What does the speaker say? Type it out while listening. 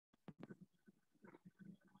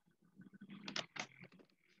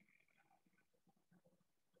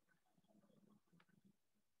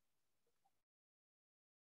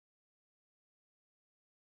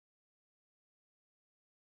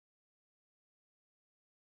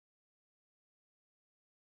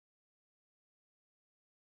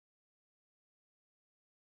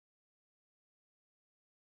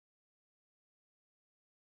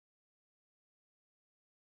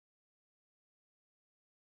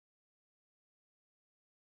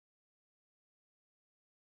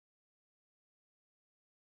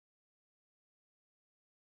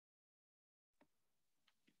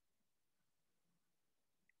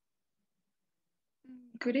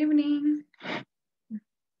Good evening.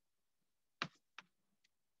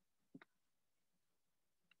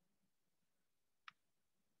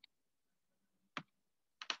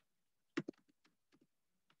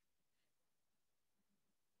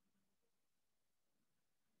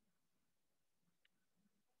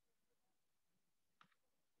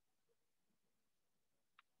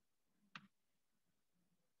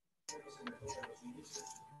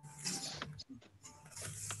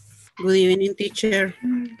 Good evening, teacher.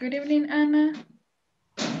 Good evening, Anna.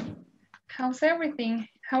 How's everything?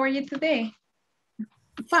 How are you today?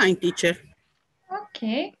 Fine, teacher.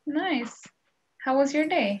 Okay, nice. How was your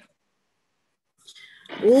day?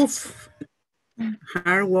 Oof,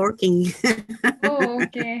 hard working. Oh,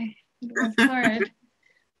 okay. It was hard.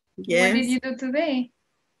 Yes. What did you do today?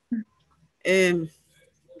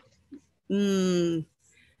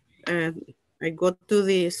 I go to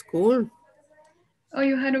the school. Oh,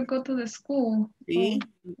 you had to go to the school. Sí.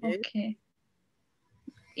 Oh, okay.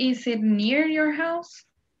 Is it near your house?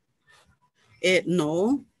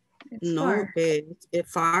 No, It's no,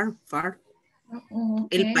 far. far. Oh,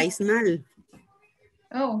 El okay. Paisnal.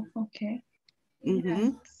 Oh, okay. Mm-hmm.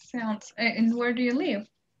 Yeah, sounds. And where do you live?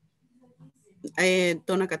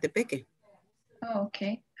 Tonacatepeque. Oh,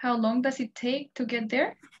 okay. How long does it take to get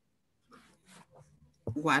there?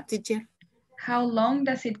 What, teacher? How long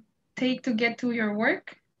does it take to get to your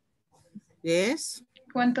work? Yes.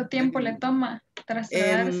 ¿Cuánto tiempo le toma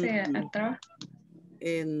trasladarse al trabajo?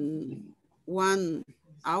 In 1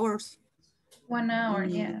 hour. 1 hour,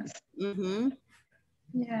 yes. Mm-hmm.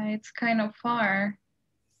 Yeah, it's kind of far.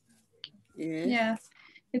 Yes. Yes.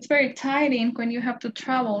 It's very tiring when you have to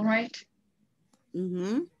travel, right?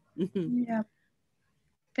 Mm-hmm. Yeah.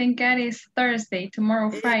 Thank God it's Thursday, tomorrow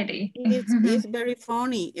Friday. It's very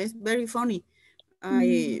funny. It's very funny.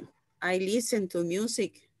 I listen to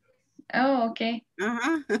music. Oh, okay.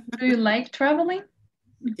 Uh-huh. Do you like traveling?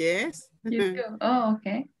 Yes. You do? Oh,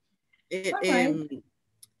 okay. All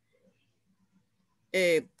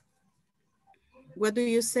right. What do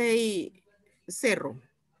you say, cerro?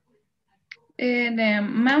 The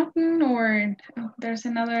mountain or there's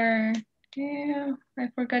another, yeah, I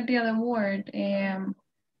forgot the other word.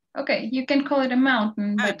 Okay, you can call it a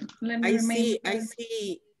mountain, but let me remain.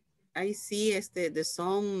 I see the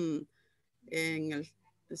song en el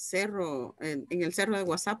cerro, en el cerro de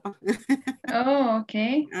Guasapa. Oh,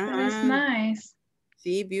 okay. That is nice.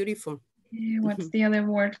 Sí, beautiful. What's the other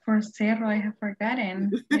word for cerro? I have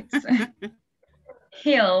forgotten. It's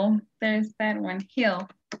hill. There's that one, hill.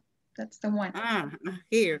 That's the one.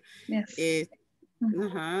 Here. Yes. It's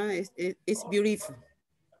beautiful.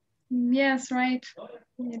 Yes, right.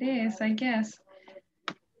 It is, I guess.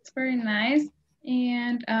 It's very nice.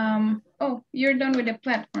 And oh, you're done with the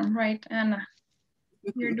platform, right, Anna?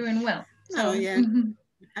 You're doing well. So yeah.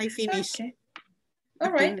 I finished. Okay.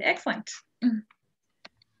 All right, excellent.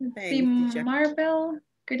 Let's see, Teacher. Marvel,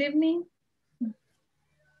 good evening.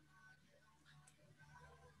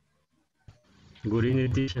 Good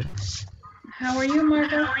evening, teacher. How are you,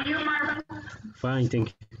 Marvel? Fine,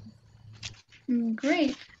 thank you.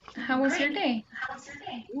 Great. How was your day?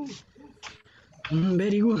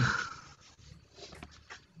 Very good.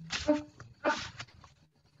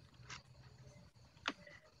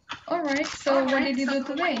 All right, so what did you do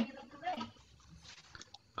today?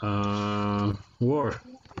 Work.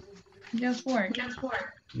 Just work?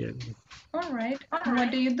 Yeah. All right.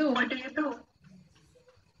 What do you do? What do you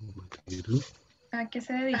do? ¿A qué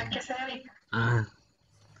se dedica?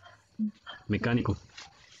 Mecánico.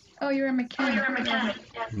 Oh, you're a mechanic.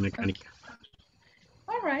 Mecánica.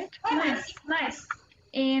 All right, nice.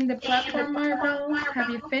 And the platform, Marvel, have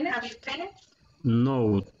you finished?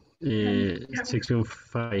 No, section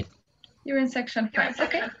 5. You're in section 5.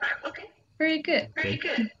 Okay. Very good.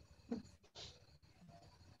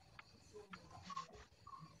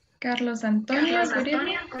 Carlos Antonio, good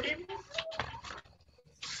evening.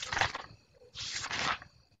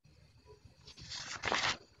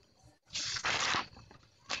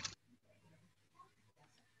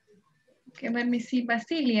 Okay, let me see.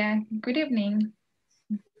 Basilia, good evening.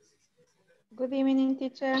 Good evening,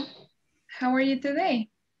 teacher. How are you today?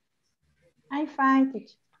 I'm fine,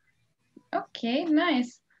 teacher. Okay,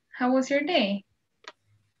 nice. How was your day?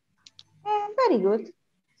 Very good.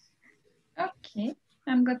 Okay,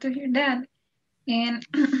 I'm glad to hear that. And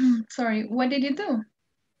sorry, what did you do?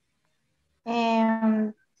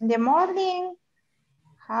 In the morning,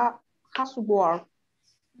 housework.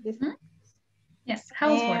 Yes,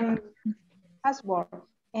 housework. Housework.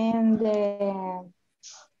 And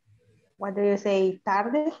what do you say,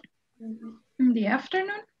 tarde? In the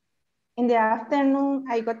afternoon? In the afternoon,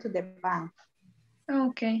 I go to the bank.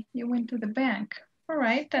 Okay, you went to the bank. All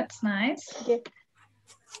right, that's nice. Yeah.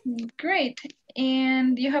 Great.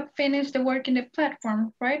 And you have finished the work in the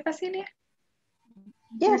platform, right, Basilia?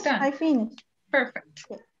 Yes, done. I finished. Perfect.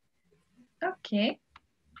 Yeah. Okay.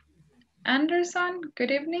 Anderson,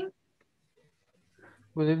 good evening.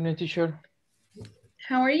 Good evening, teacher.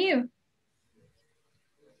 How are you?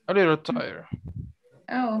 A little tired.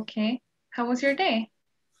 Oh, okay. How was your day?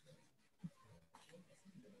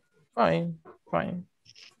 Fine, fine.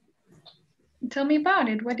 Tell me about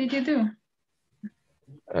it. What did you do?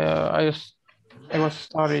 I was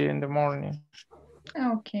studying in the morning.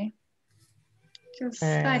 Okay. Just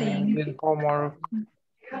And studying. then homework.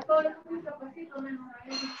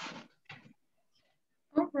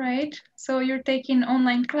 All right. So you're taking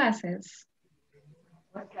online classes?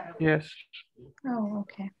 Yes. Oh,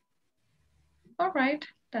 okay. All right.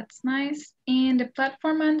 That's nice. And the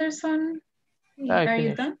platform, Anderson? I Are you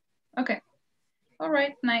finished. done? Okay. All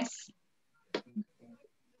right. Nice.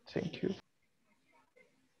 Thank you.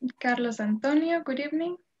 Carlos Antonio, good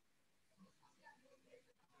evening.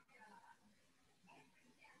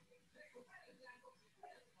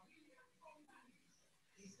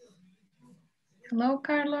 Hello,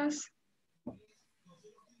 Carlos.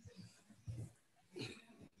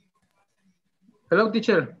 Hello,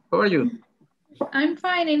 teacher. How are you? I'm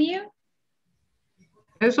fine, and you?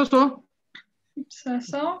 So.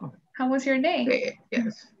 So, how was your day?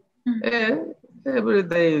 Yes. Every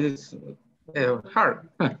day is hard.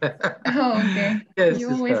 Oh, okay. Yes, You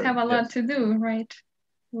it's always hard. have a lot Yes. to do, right?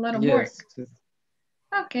 A lot of work. Yes.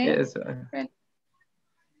 Okay. Yes. Great.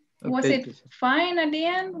 Okay, Was it teacher. fine at the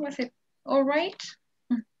end? Was it all right?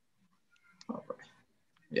 All right.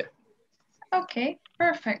 Yeah. Okay,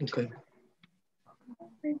 perfect. Okay.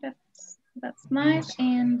 That's nice.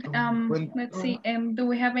 And let's see. Do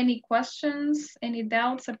we have any questions, any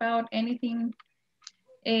doubts about anything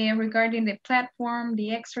regarding the platform,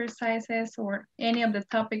 the exercises, or any of the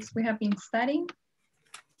topics we have been studying?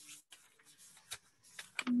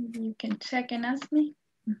 Maybe you can check and ask me.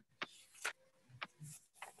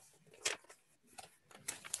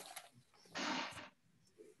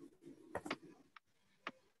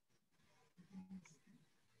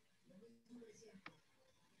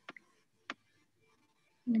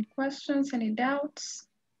 Any questions, any doubts?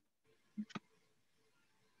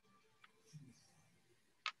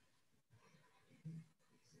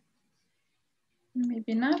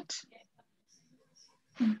 Maybe not.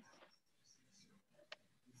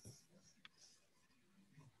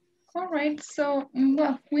 All right, so,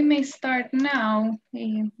 well, we may start now.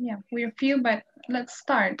 Yeah, we're few, but let's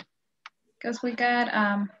start because we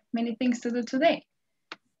got many things to do today.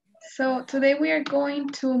 So today we are going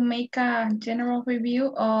to make a general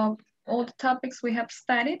review of all the topics we have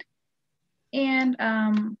studied. And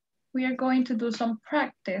we are going to do some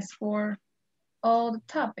practice for all the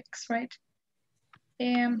topics, right?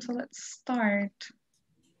 So let's start.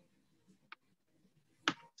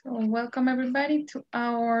 So welcome everybody to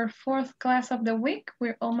our fourth class of the week.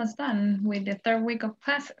 We're almost done with the third week of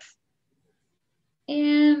classes.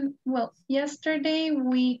 And well, yesterday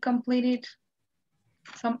we completed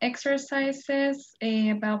some exercises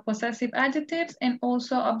about possessive adjectives and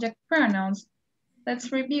also object pronouns.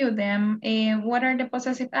 Let's review them. What are the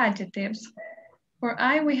possessive adjectives? For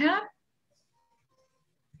I, we have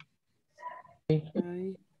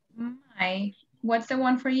my. What's the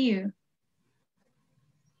one for you?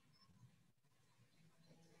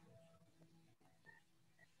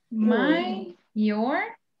 My, your.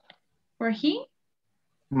 For he?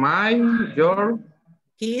 My, your,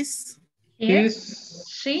 His, his,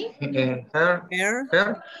 She, her, her,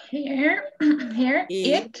 her, here, here,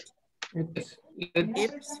 it,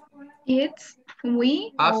 its, it's,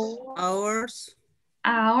 we, us, ours,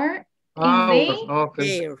 our, and ours. they,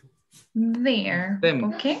 Okay. their. Them.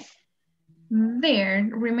 Okay. There.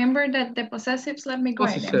 Remember that the possessives, let me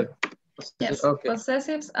grade them. Yes, Okay.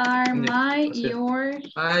 possessives are my, your,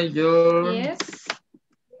 My, your, his,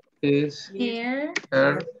 his, her,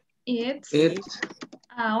 her, its,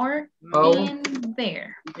 our, our, and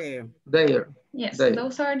their. their. Yes, Their.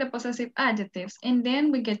 those are the possessive adjectives. And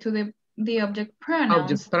then we get to the object pronouns.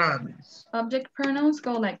 Object pronouns. Object pronouns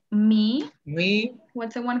go like me. Me.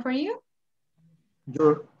 What's the one for you?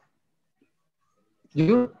 Your.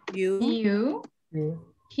 You. You.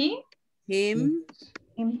 He. him,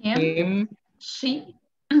 Him. She.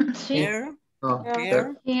 She. her,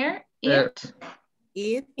 Her. Here. It.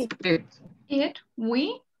 it,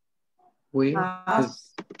 We.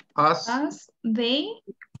 Us. Us. They.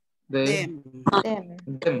 them.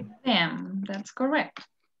 Them. That's correct.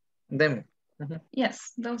 Them.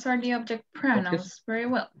 Yes, those are the object pronouns. Very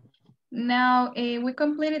well. Now we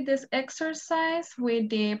completed this exercise with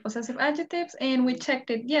the possessive adjectives and we checked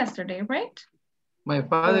it yesterday, right? My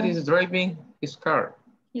father is driving his car.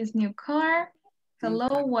 His new car.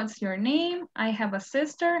 Hello, what's your name? I have a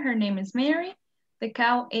sister, her name is Mary. The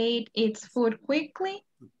cow ate its food quickly.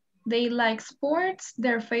 They like sports.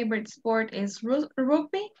 Their favorite sport is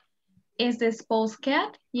rugby. Is this Paul's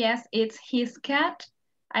cat? Yes, it's his cat.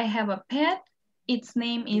 I have a pet. Its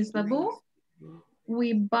name is Babu.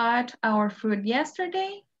 We bought our fruit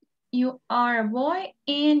yesterday. You are a boy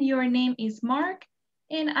and your name is Mark.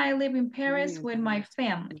 And I live in Paris with my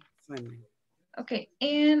family. Okay,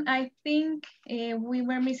 and I think we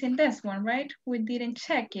were missing this one, right? We didn't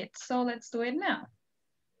check it, so let's do it now.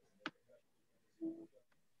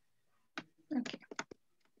 Okay.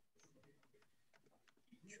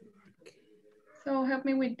 So help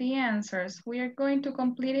me with the answers. We are going to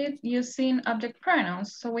complete it using object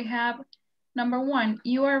pronouns. So we have number 1,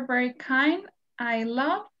 you are very kind. I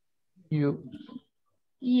love You.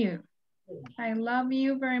 you. I love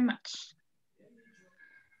you very much.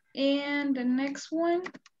 And the next one,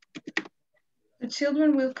 the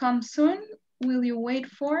children will come soon. Will you wait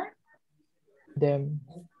for Them.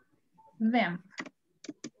 them?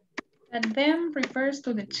 That them refers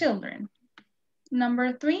to the children.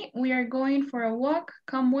 Number 3, we are going for a walk.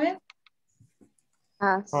 Come with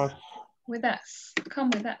Us. Us. with us. Come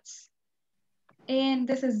with us. And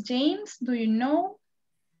this is James. Do you know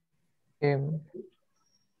Him.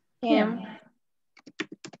 him?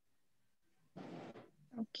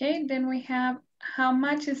 Okay, then we have how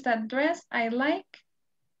much is that dress? I like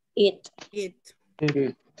It. It.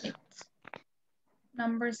 it.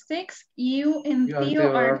 Number 6, you and You and Theo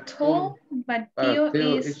Theo are are tall, but Theo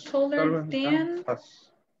Theo is taller than us.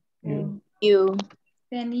 You. You.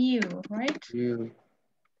 you, right? You.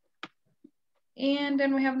 And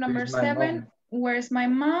then we have number Where's my 7, mom? where's my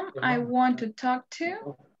mom? Your I mom. want to talk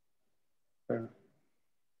to Her.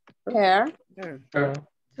 Her. Her.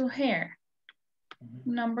 her.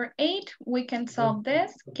 Number 8, we can solve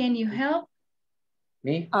this. Can you help?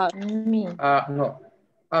 Me? Me. No.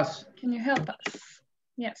 Us. Can you help us?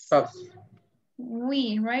 Yes. Us.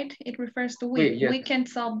 We, right? It refers to we. Yes. We can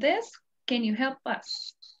solve this. Can you help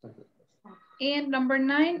us? And number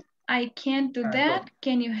 9, I can't do that.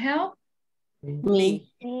 Can you help? Me.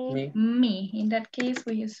 Me. Me. In that case,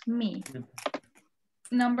 we use me.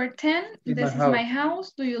 Number 10, It's this my is my house.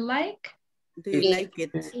 house. Do you like Do you like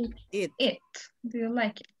it? it? Do you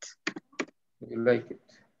like it? You like it.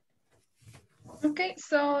 Okay,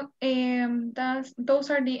 so those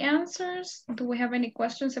are the answers. Do we have any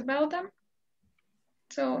questions about them?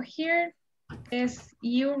 So here is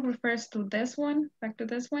you refers to this one, back to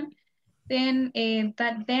this one. Then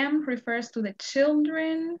that them refers to the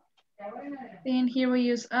children. Then here we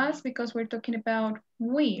use us because we're talking about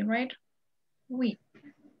we, right? We.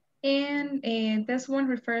 And this one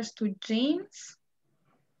refers to James.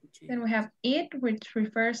 Then we have it, which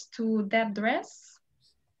refers to that dress.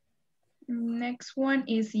 Next one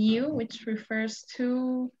is you, which refers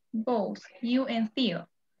to both you and Theo.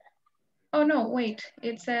 Oh no, wait,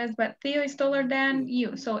 it says, but Theo is taller than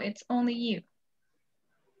you, so it's only you.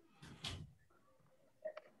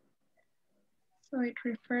 So it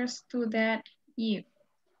refers to that you.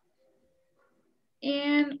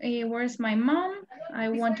 And where's my mom? I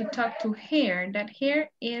want to talk to her. That her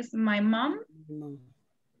is my mom. No.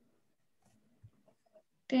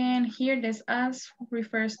 Then here this us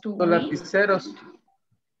refers to Los we. lapiceros.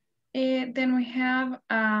 Then we have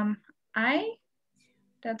I.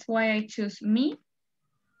 That's why I choose me.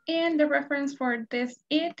 And the reference for this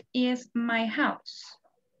it is my house.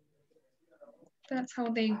 That's how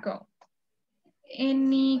they go.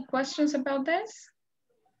 Any questions about this?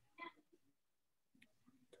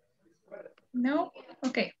 No?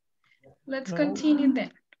 Okay, let's continue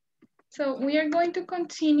then. So we are going to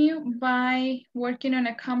continue by working on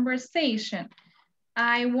a conversation.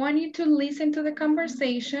 I want you to listen to the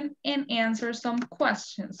conversation and answer some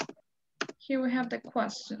questions. Here we have the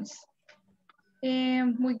questions.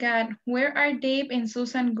 And we got, where are Dave and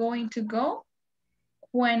Susan going to go?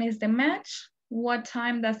 When is the match? What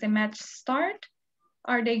time does the match start?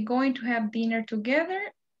 Are they going to have dinner together?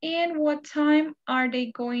 And what time are they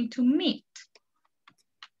going to meet?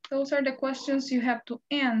 Those are the questions you have to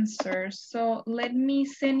answer. So let me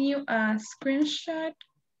send you a screenshot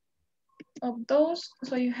of those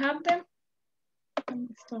so you have them. Let me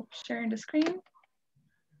stop sharing the screen.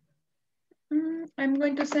 I'm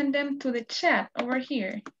going to send them to the chat over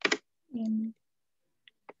here.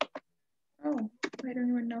 Oh, I don't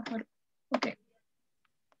even know how to, okay.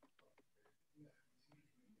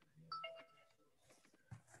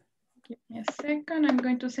 Give me a second. I'm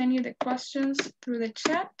going to send you the questions through the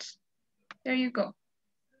chat. There you go.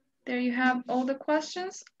 There you have all the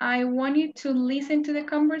questions. I want you to listen to the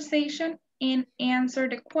conversation and answer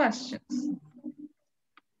the questions.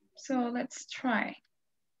 So let's try.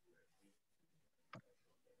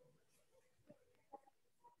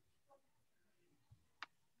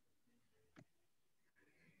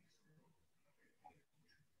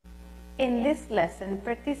 In this lesson,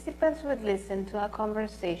 participants would listen to a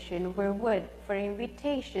conversation where would for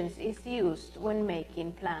invitations is used when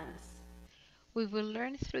making plans. We will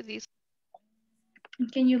learn through this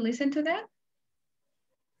Can you listen to that?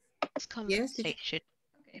 conversation.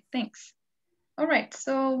 Okay, thanks. All right,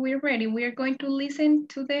 so we're ready. We're going to listen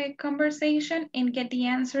to the conversation and get the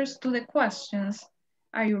answers to the questions.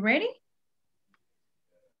 Are you ready?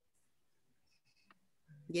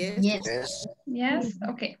 Yes. Yes. Yes?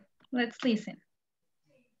 Okay, let's listen.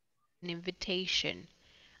 An invitation.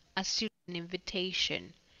 As you an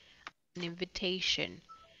invitation. An invitation.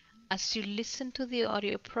 As you listen to the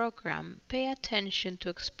audio program, pay attention to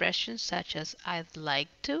expressions such as I'd like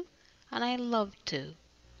to and I love to.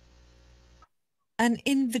 An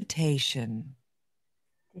invitation.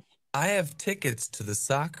 I have tickets to the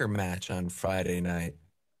soccer match on Friday night.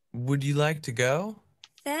 Would you like to go?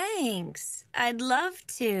 Thanks. I'd love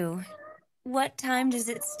to. What time does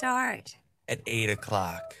it start? At 8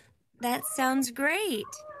 o'clock. That sounds great.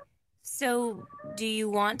 So, do you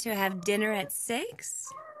want to have dinner at 6?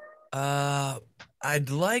 I'd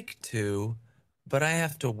like to, but I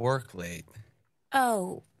have to work late.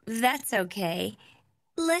 Oh, that's okay.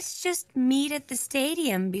 Let's just meet at the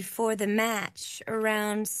stadium before the match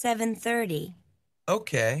around 7:30.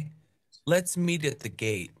 Okay, let's meet at the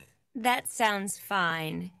gate. That sounds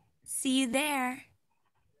fine. See you there.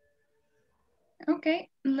 Okay,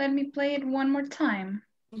 let me play it one more time.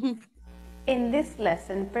 In this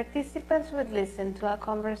lesson, participants would listen to a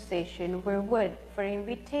conversation where would for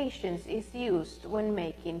invitations is used when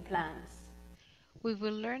making plans. We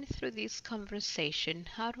will learn through this conversation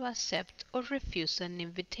how to accept or refuse an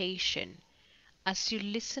invitation. As you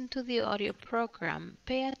listen to the audio program,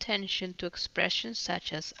 pay attention to expressions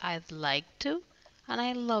such as I'd like to and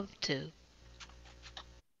I love to.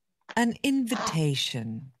 An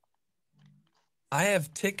invitation. I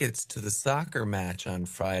have tickets to the soccer match on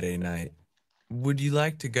Friday night. Would you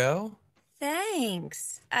like to go?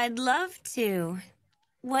 Thanks. I'd love to.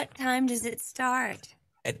 What time does it start?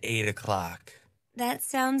 At 8 o'clock. That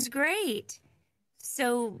sounds great.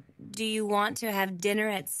 So, do you want to have dinner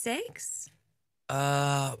at 6?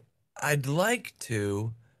 I'd like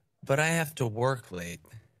to, but I have to work late.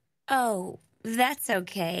 Oh, that's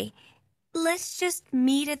okay. Let's just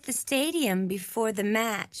meet at the stadium before the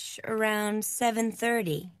match around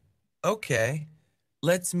 7:30. Okay,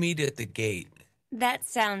 let's meet at the gate. That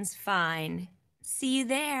sounds fine. See you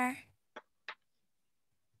there.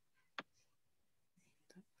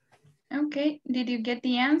 Okay, did you get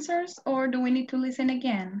the answers or do we need to listen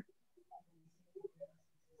again?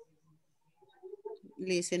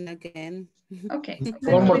 Listen again. Okay,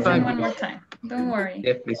 One more listen time, one please. more time. Don't worry.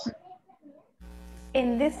 Yeah, please.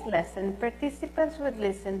 In this lesson, participants would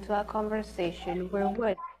listen to a conversation where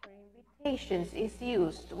would for invitations is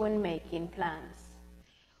used when making plans.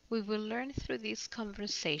 We will learn through this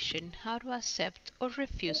conversation how to accept or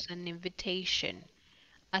refuse an invitation.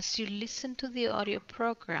 As you listen to the audio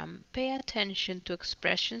program, pay attention to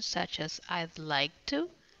expressions such as I'd like to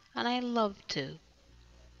and I love to.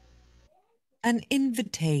 An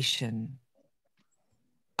invitation.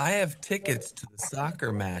 I have tickets to the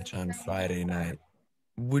soccer match on Friday night.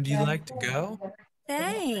 Would you like to go?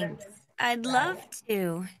 Thanks. I'd love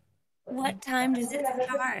to. What time does it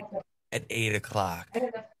start? At 8 o'clock.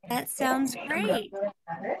 That sounds great.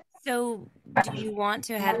 So, do you want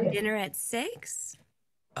to have dinner at 6?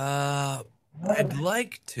 I'd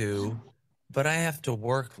like to, but I have to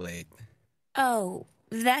work late. Oh,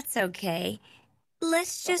 that's okay.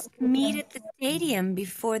 Let's just meet at the stadium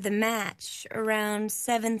before the match around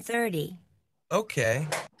 7:30. Okay,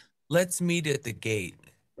 let's meet at the gate.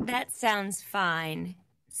 That sounds fine.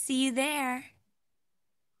 See you there.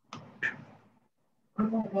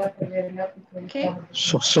 Okay,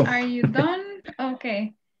 So. are you done?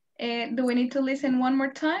 Okay, do we need to listen one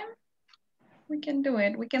more time? We can do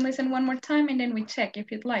it. We can listen one more time and then we check if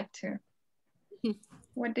you'd like to.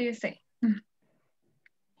 What do you say?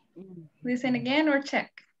 Listen again or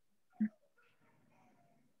check?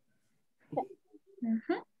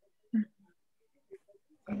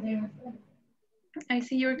 I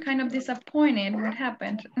see you're kind of disappointed. What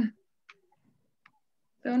happened?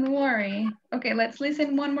 Don't worry. Okay, let's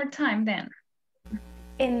listen one more time then.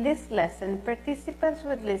 In this lesson, participants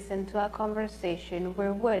would listen to a conversation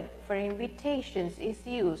where would for invitations is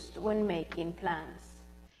used when making plans.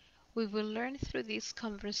 We will learn through this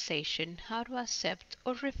conversation how to accept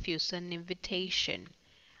or refuse an invitation.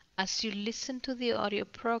 As you listen to the audio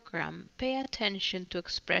program, pay attention to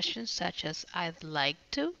expressions such as I'd like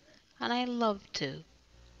to and I love to.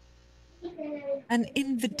 An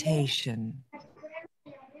invitation.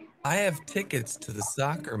 I have tickets to the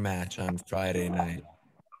soccer match on Friday night.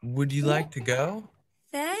 Would you like to go?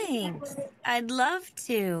 Thanks. I'd love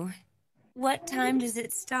to. What time does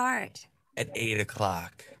it start? At 8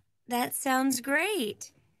 o'clock. That sounds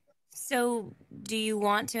great. So, do you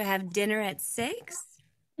want to have dinner at 6?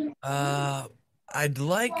 I'd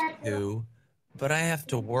like to, but I have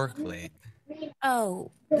to work late. Oh,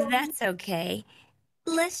 that's okay.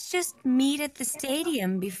 Let's just meet at the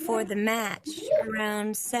stadium before the match,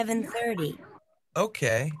 around 7:30.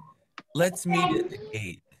 Okay, let's meet at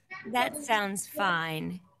 8. That sounds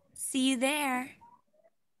fine. See you there.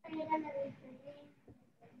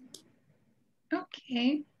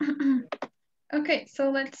 Okay. Okay,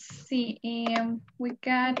 so let's see. We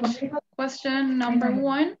got question number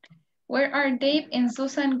 1. Where are Dave and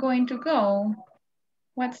Susan going to go?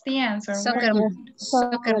 What's the answer? Soccer.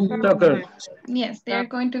 Soccer. Yes, they're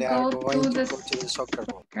going to go to the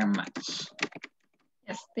soccer match.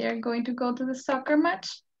 Yes, they're going to go to the soccer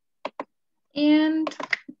match. And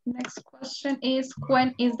next question is,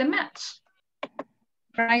 when is the match?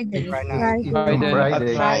 Friday. Friday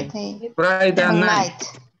night.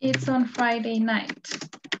 It's on Friday night.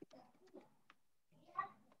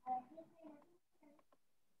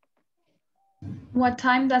 What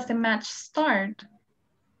time does the match start?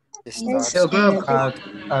 It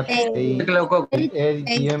At 8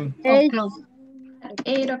 p.m. At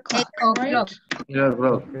 8 o'clock, right? 8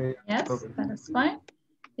 o'clock. Yes, that is fine.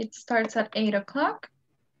 It starts at 8 o'clock.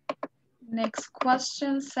 Next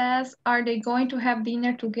question says, are they going to have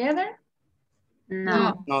dinner together?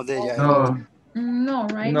 No. No, they are. No, No,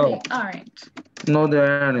 right? No. They aren't. no, they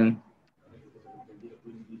aren't.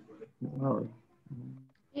 No.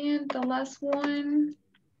 And the last one,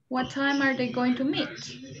 what time are they going to meet?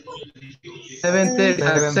 7:30.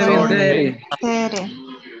 At 7:30.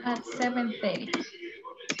 At 7:30.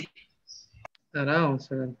 Around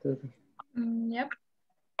 7:30. Yep.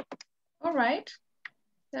 All right.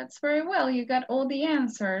 That's very well. You got all the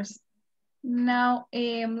answers. Now,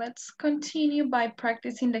 let's continue by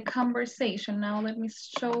practicing the conversation. Now, let me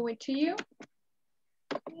show it to you.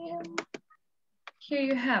 Here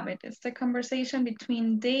you have it. It's the conversation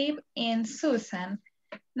between Dave and Susan.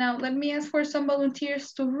 Now, let me ask for some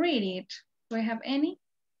volunteers to read it. Do I have any?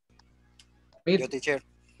 Yo, teacher.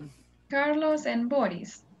 Carlos and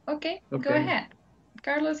Boris. Okay, go ahead.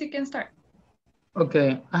 Carlos, you can start.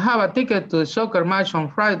 Okay, I have a ticket to a soccer match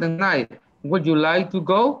on Friday night. Would you like to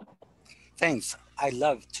go? Thanks. I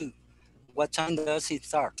love to. What time does it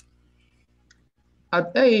start?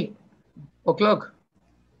 At 8 o'clock.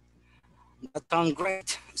 That sounds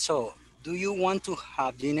great. So, do you want to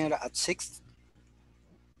have dinner at 6?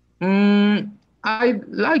 I'd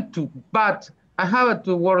like to, but I have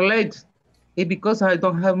to work late. It's because I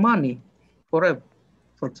don't have money for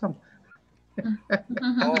example.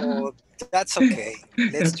 Oh, that's okay.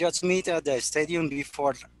 Let's just meet at the stadium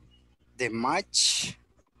before the match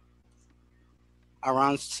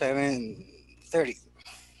around 7:30.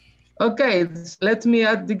 Okay, let me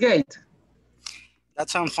at the gate. That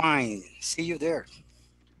sounds fine. See you there.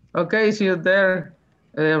 Okay, see you there.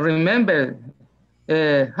 Remember,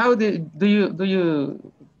 how do you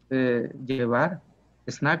llevar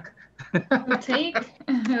snack? To take,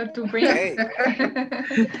 to bring. Okay.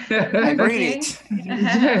 I bring it.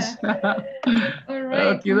 Yes. All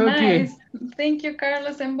right, Okie dokie. nice. Thank you,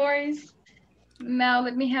 Carlos and Boris. Now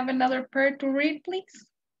let me have another pair to read, please.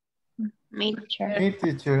 Me, teacher. Me,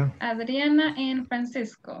 teacher. Adriana and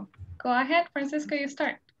Francisco. Go ahead, Francisco, you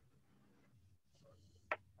start.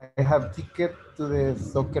 I have ticket to the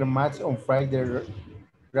soccer match on Friday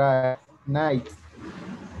night.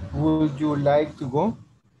 Would you like to go?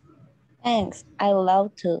 Thanks. I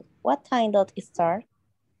love to. What time does it start?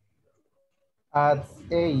 At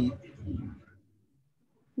 8.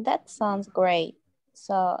 That sounds great.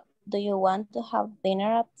 So, do you want to have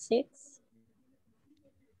dinner at 6?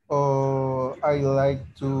 Oh, I like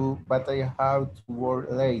to, but I have to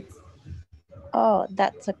work late. Oh,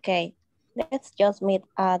 that's okay. Let's just meet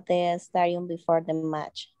at the stadium before the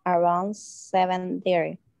match, around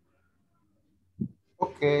 7:30.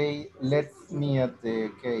 Okay, let's meet at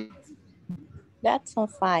the gate. That's on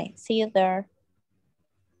fine. See you there.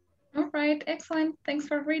 All right, excellent. Thanks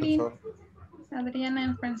for That's reading. all. Adriana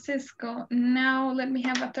and Francisco. Now let me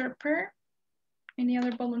have a third pair. Any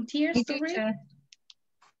other volunteers Me to read?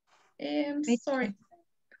 teacher. Sorry,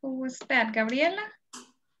 who was that? Gabriela?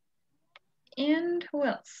 And who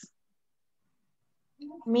else?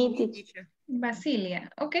 Me, teacher. Basilia.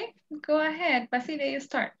 Okay, go ahead. Basilia, you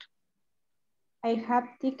start. I have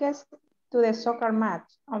tickets to the soccer match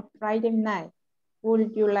on Friday night.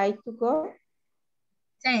 Would you like to go?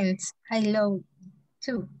 Thanks. I love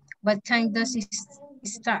too. What time does it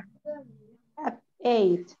start? At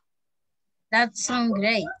 8. That sounds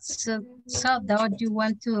great. So don't you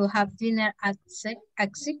want to have dinner at 6?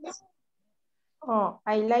 Oh,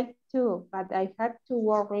 I like to, but I had to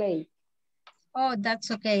work late. Oh,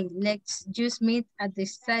 that's okay. Let's just meet at the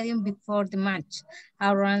stadium before the match,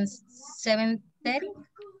 around 7:30.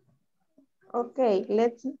 Okay,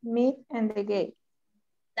 let's meet in the gate.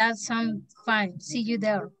 That sounds fine. See you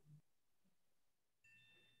there.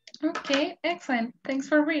 Okay, excellent. Thanks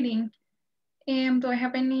for reading. Do I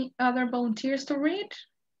have any other volunteers to read?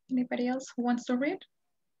 Anybody else who wants to read?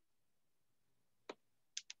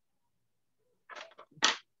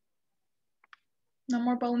 No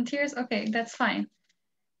more volunteers? Okay, that's fine.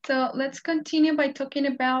 So let's continue by talking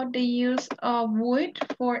about the use of would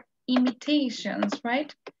for invitations,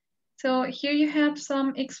 right? So here you have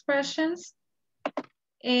some expressions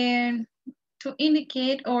and to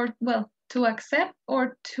indicate or, well, to accept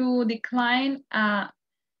or to decline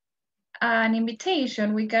an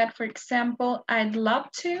invitation. We got, for example, I'd love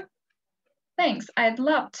to. Thanks, I'd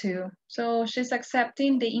love to. So she's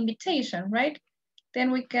accepting the invitation, right?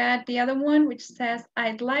 Then we got the other one which says,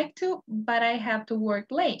 I'd like to, but I have to work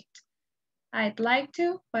late. I'd like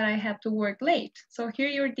to, but I have to work late. So here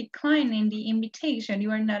you're declining the invitation.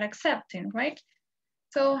 You are not accepting, right?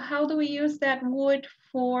 So how do we use that would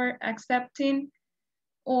for accepting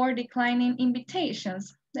or declining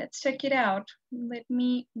invitations? Let's check it out. Let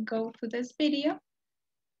me go to this video.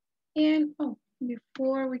 And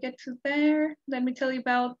before we get to there, let me tell you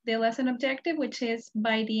about the lesson objective, which is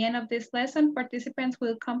by the end of this lesson, participants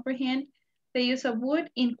will comprehend the use of would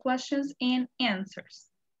in questions and answers.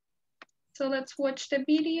 So let's watch the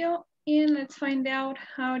video and let's find out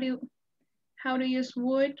how to use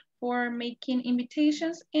would for making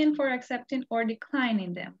invitations and for accepting or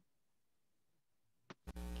declining them.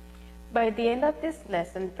 By the end of this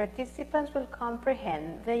lesson, participants will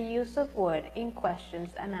comprehend the use of would in questions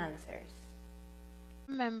and answers.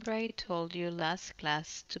 Remember I told you last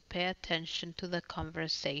class to pay attention to the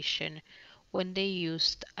conversation when they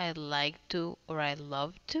used I'd like to or I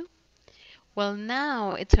love to? Well,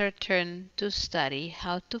 now it's our turn to study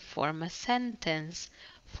how to form a sentence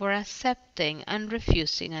for accepting and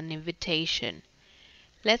refusing an invitation.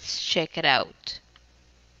 Let's check it out.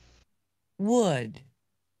 Would.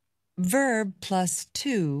 Verb plus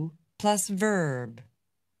to plus verb.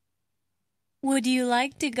 Would you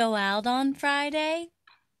like to go out on Friday?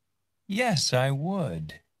 Yes, I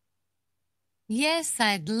would. Yes,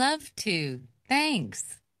 I'd love to.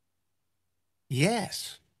 Thanks.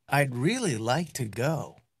 Yes, I'd really like to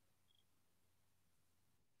go.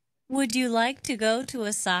 Would you like to go to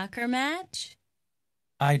a soccer match?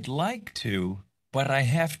 I'd like to, but I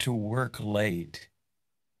have to work late.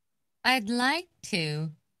 I'd like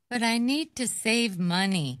to, but I need to save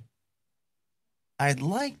money. I'd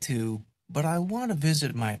like to, but I want to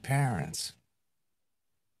visit my parents.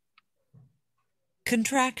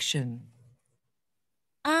 Contraction.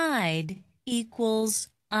 I'd equals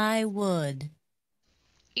I would.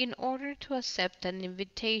 In order to accept an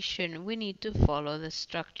invitation, we need to follow the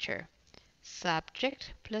structure.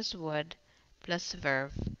 Subject plus would plus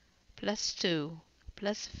verb plus to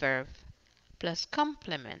plus verb plus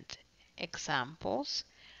complement. Examples: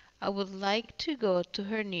 I would like to go to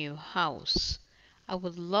her new house. I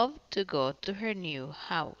would love to go to her new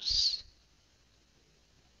house.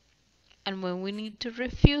 And when we need to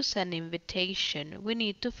refuse an invitation, we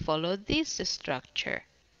need to follow this structure.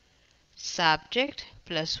 Subject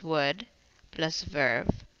plus would plus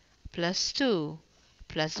verb plus to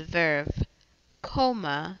plus verb,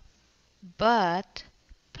 comma, but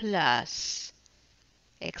plus.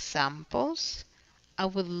 Examples: I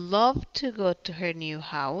would love to go to her new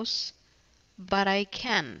house, but I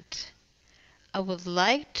can't. I would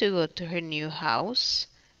like to go to her new house,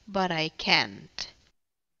 but I can't.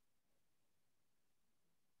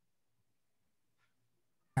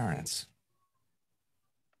 Parents.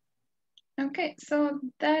 Okay, so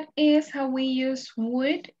that is how we use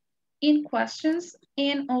would in questions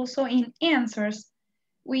and also in answers.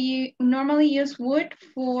 We normally use would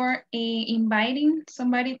for inviting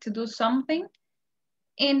somebody to do something.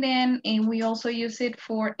 And then we also use it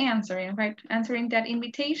for answering, right? Answering that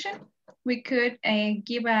invitation. we could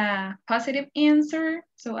give a positive answer,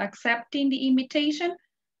 so accepting the invitation,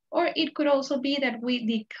 or it could also be that we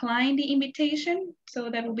decline the invitation, so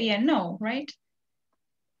that will be a no, right?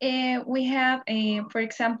 We have for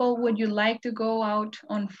example, would you like to go out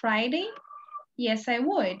on Friday? Yes, I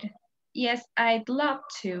would. Yes, I'd love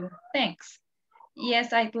to. Thanks.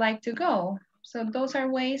 Yes, I'd like to go. So those are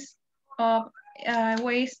ways to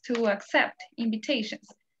accept invitations.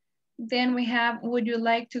 Then we have, would you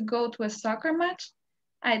like to go to a soccer match?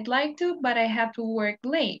 I'd like to, but I have to work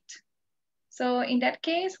late. So in that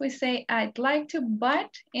case, we say, I'd like to, but,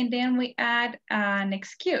 and then we add an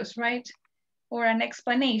excuse, right? Or an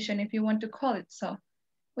explanation, if you want to call it so.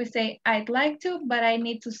 We say, I'd like to, but I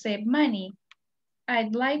need to save money.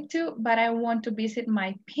 I'd like to, but I want to visit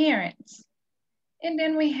my parents. And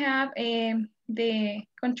then we have the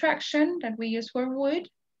contraction that we use for would.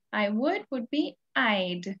 I would be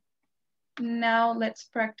I'd. Now let's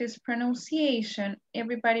practice pronunciation.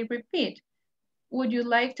 Everybody repeat. Would you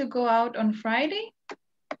like to go out on Friday?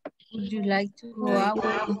 Would you like to go out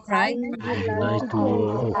on Friday? Would you like to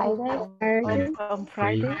go on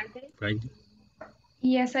Friday?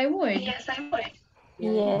 Yes, I would. Yes, I would.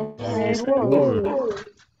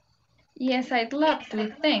 Yes, I'd love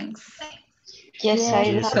to. Thanks. Yes,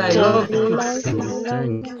 I love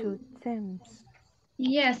to. Thanks.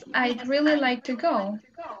 Yes, I'd really like to go.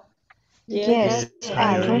 Yes,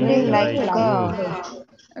 I really like to go.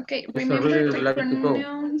 Okay, Yes, I really like to go.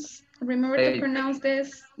 Remember to pronounce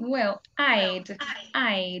this well. I'd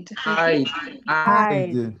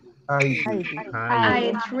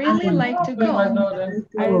really like to go.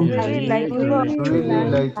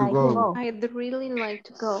 I'd really like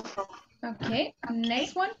to go. Okay,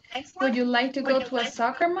 next one. Would you like to go to a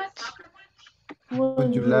soccer match?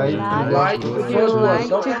 Would you like to go to a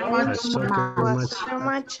soccer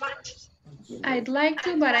match? I'd like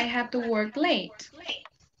to, but I have to work late.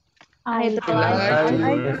 I'd I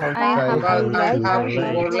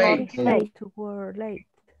like to work late.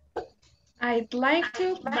 I'd like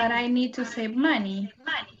to, but I need to save money.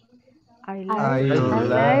 I need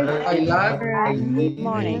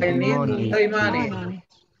money.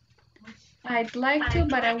 I'd like to,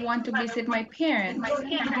 but I want to visit my parents.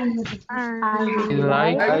 I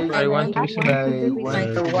want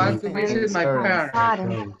to visit my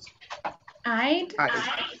parents. I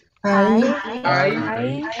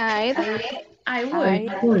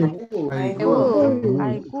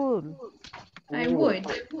would.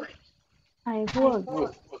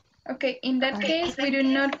 Okay, in that case, we do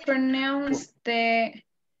not pronounce the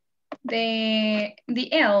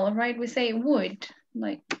L, right? We say would,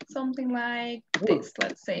 like something like this.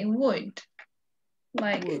 Let's say would.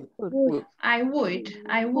 Like I would.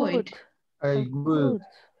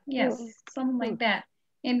 Yes, something like that.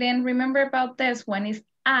 And then remember about this one is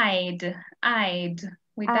I'd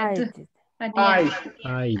with that at the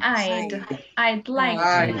end. I'd like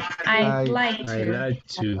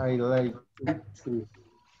to.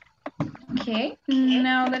 Okay,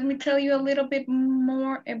 now let me tell you a little bit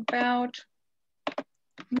more about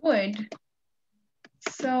would.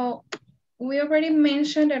 So we already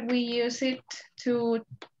mentioned that we use it to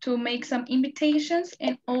make some invitations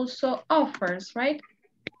and also offers, right?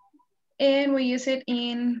 And we use it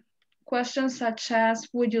in questions such as,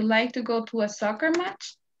 would you like to go to a soccer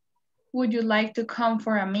match? Would you like to come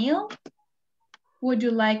for a meal? Would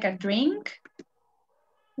you like a drink?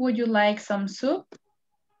 Would you like some soup?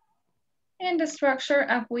 And the structure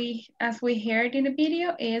as we heard in the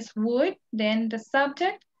video is would, then the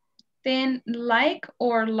subject, then like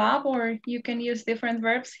or love, or you can use different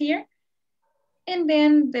verbs here. And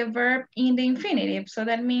then the verb in the infinitive. So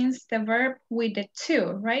that means the verb with the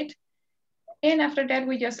to, right? And after that,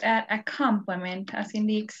 we just add a complement as in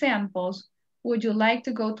the examples. Would you like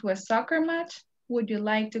to go to a soccer match? Would you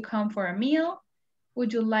like to come for a meal?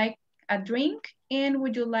 Would you like a drink? And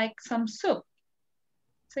would you like some soup?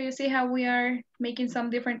 So you see how we are making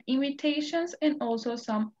some different invitations and also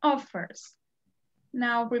some offers.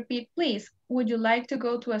 Now repeat, please. Would you like to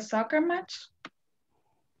go to a soccer match?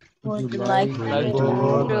 Would you like to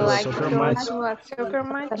go to a soccer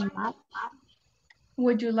match?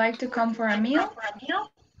 Would you like to come for a meal?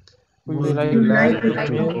 Would you like to come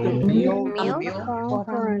for a meal?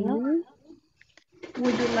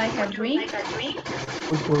 Would you like a drink?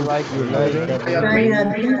 Would you like a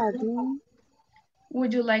drink?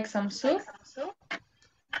 Would you like some soup?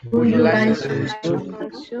 Would you like some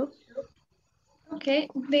soup? Okay,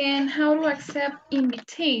 then how to accept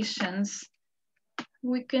invitations?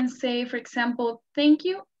 We can say, for example, thank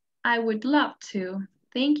you, I would love to.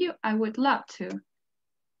 Thank you, I would love to.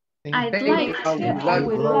 I'd like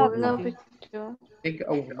to.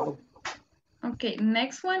 Okay,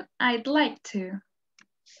 next one, I'd like to.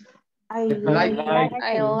 I'd like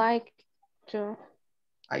to.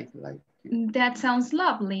 I'd like to. That sounds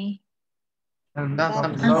lovely. That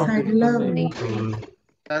sounds Lovely. lovely.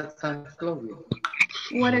 That sounds lovely.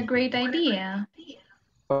 What a great idea.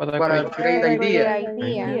 What a great idea.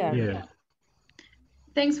 Yeah.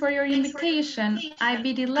 Thanks for your invitation. I'd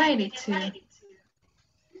be delighted to.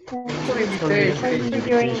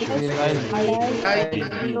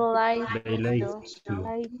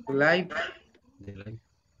 Like.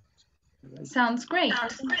 Sounds great.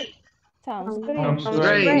 Sounds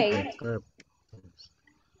Great.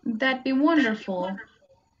 That'd be wonderful.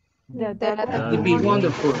 It'd be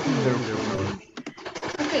wonderful.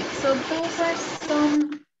 Okay, so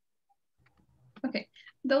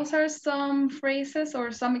those are some phrases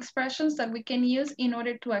or some expressions that we can use in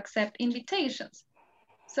order to accept invitations.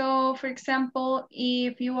 So for example,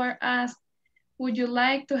 if you are asked, would you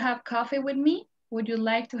like to have coffee with me? Would you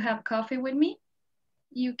like to have coffee with me?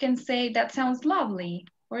 You can say, that sounds lovely,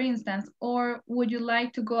 for instance, or would you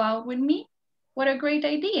like to go out with me? What a great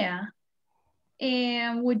idea.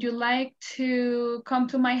 And would you like to come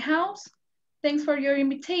to my house? Thanks for your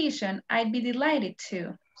invitation. I'd be delighted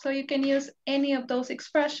to. So you can use any of those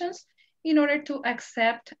expressions in order to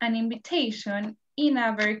accept an invitation in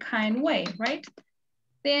a very kind way, right?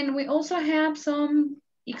 Then we also have some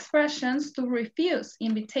expressions to refuse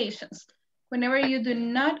invitations. Whenever you do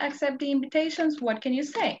not accept the invitations, what can you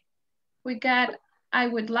say? We got, I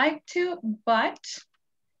would like to, but,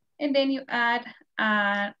 and then you add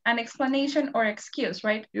an explanation or excuse,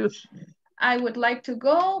 right? Yes. I would like to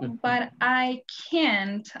go, but I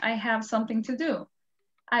can't. I have something to do.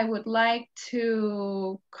 I would like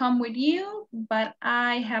to come with you, but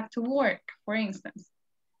I have to work, for instance.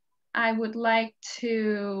 I would like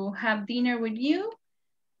to have dinner with you,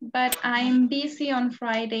 but I'm busy on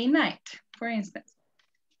Friday night, for instance.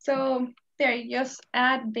 So there, you just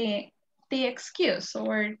add the excuse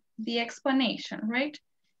or the explanation, right?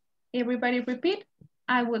 Everybody repeat.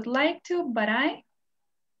 I would like to, but I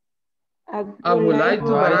would like to,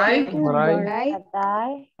 but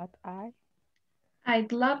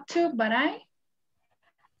I'd love to, but I'd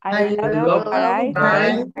love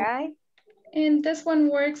to, but And this one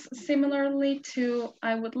works similarly to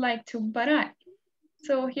I would like to, but I.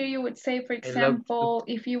 So here you would say, for example,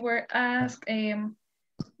 if you were asked,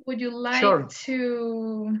 would you like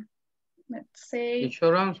to, let's say. The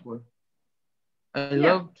short answer. I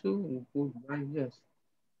love to, yes.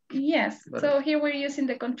 Yes, so here we're using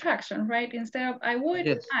the contraction, right? Instead of I would,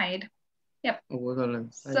 yes. I'd. Yep.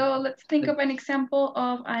 So let's think of an example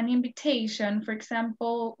of an invitation. For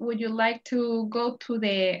example, would you like to go to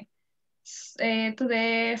the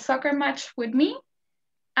soccer match with me?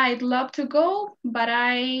 I'd love to go, but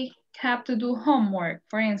I have to do homework,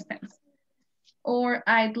 for instance. Or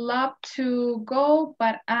I'd love to go,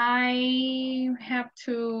 but I have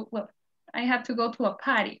to go to a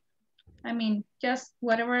party. I mean, just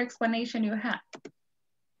whatever explanation you have.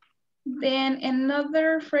 Then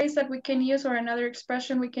another phrase that we can use or another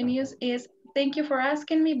expression we can use is, thank you for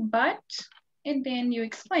asking me, but, and then you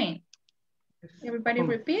explain. Everybody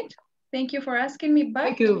repeat. Thank you for asking me, but.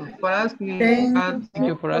 Thank you for asking me, Thank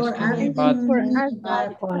you for asking me, but.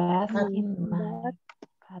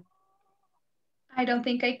 I don't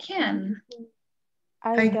think I can.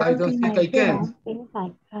 I don't think I can.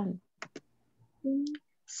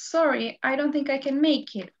 Sorry, I don't think I can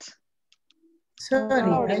make it. Sorry,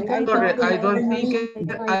 I don't think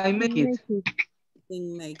I make it.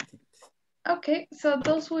 Okay, so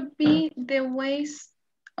those would be the ways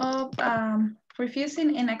of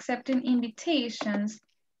refusing and accepting invitations.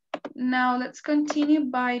 Now let's continue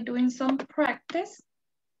by doing some practice.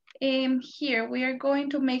 Here we are going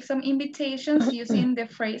to make some invitations using the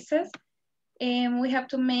phrases. And we have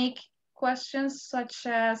to make questions such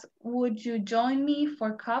as, would you join me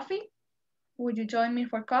for coffee? Would you join me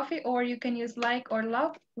for coffee? Or you can use like or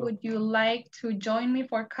love. Would you like to join me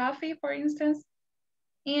for coffee, for instance?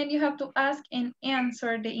 And you have to ask and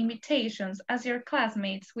answer the invitations as your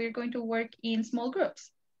classmates. We're going to work in small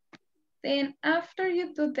groups. Then after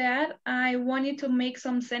you do that, I want you to make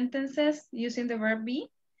some sentences using the verb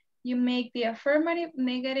be. You make the affirmative,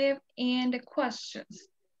 negative, and the questions.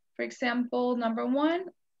 For example, number 1,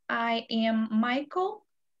 I am Michael.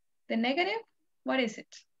 The negative, what is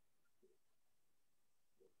it?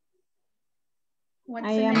 What's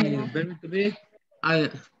the negative? I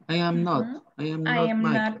am not. I am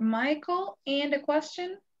not Michael. And the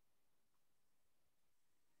question?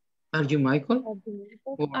 Are you Michael?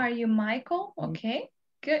 Are you Michael? Okay,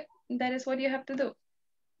 good. That is what you have to do.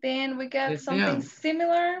 Then we got something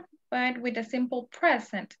similar, but with a simple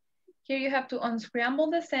present. Here you have to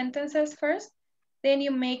unscramble the sentences first. Then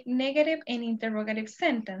you make negative and interrogative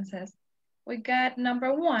sentences. We got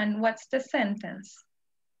number 1. What's the sentence?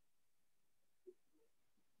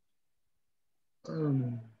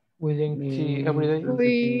 We drink tea every day.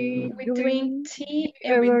 We drink tea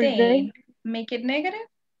every day. Make it negative.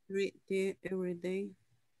 Drink tea every day.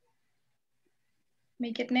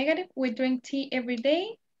 Make it negative. We drink tea every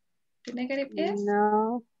day. The negative is?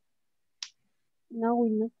 No. No, we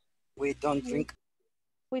not. We don't drink.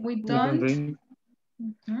 We We don't. don't drink.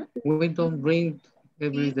 Mhm. We don't drink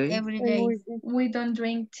every day. Every day. We don't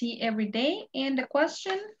drink tea every day. And the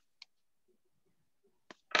question?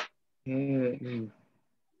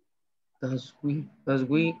 Does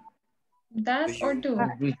we Does or do?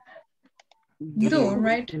 Do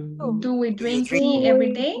Right? Do we drink drink tea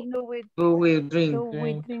every day? do we drink?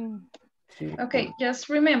 Okay, just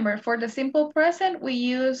remember, for the simple present, we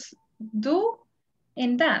use do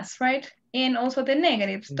and does, right? And also the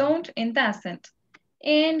negatives, don't and doesn't.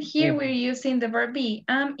 And here we're using the verb be,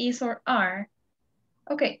 am, is, or are.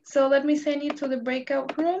 Okay, so let me send you to the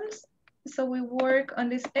breakout rooms. So we work on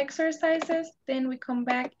these exercises, then we come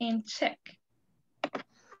back and check.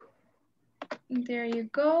 There you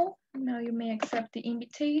go. Now you may accept the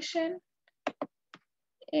invitation.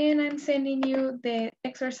 And I'm sending you the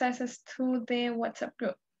exercises to the WhatsApp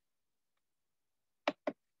group.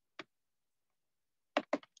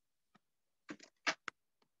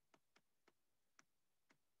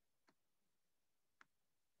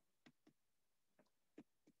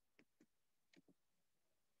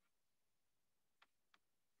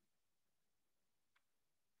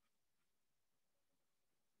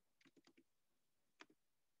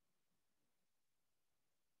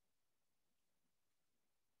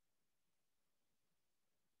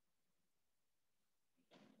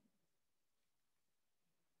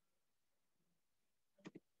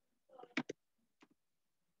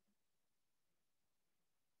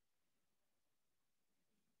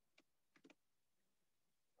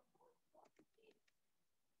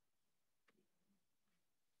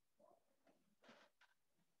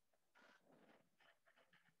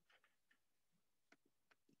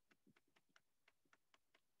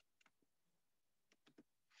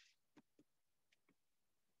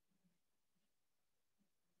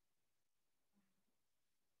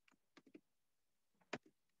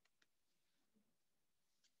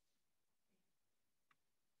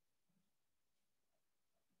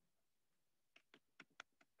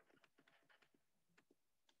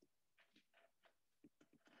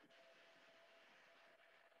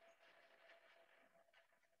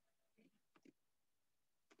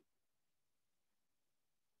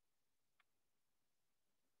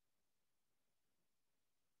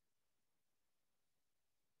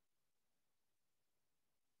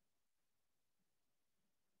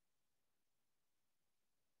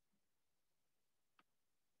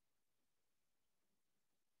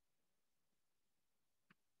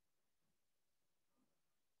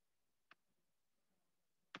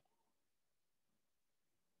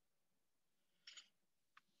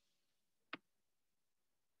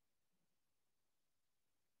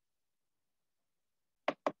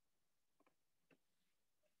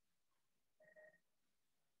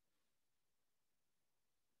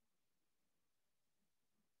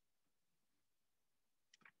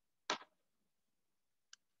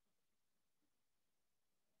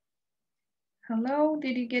 Hello,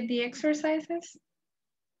 did you get the exercises?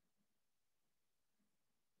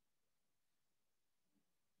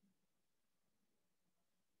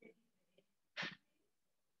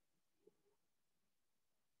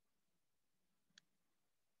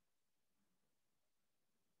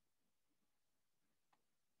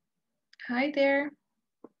 Hi there.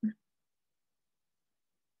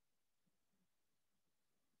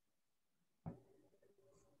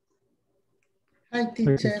 Hi,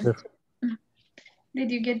 teacher. Did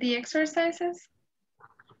you get the exercises?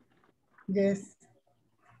 Yes.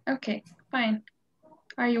 Okay, fine.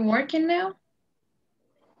 Are you working now?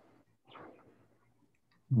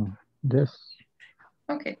 Yes.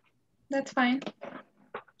 Okay, that's fine.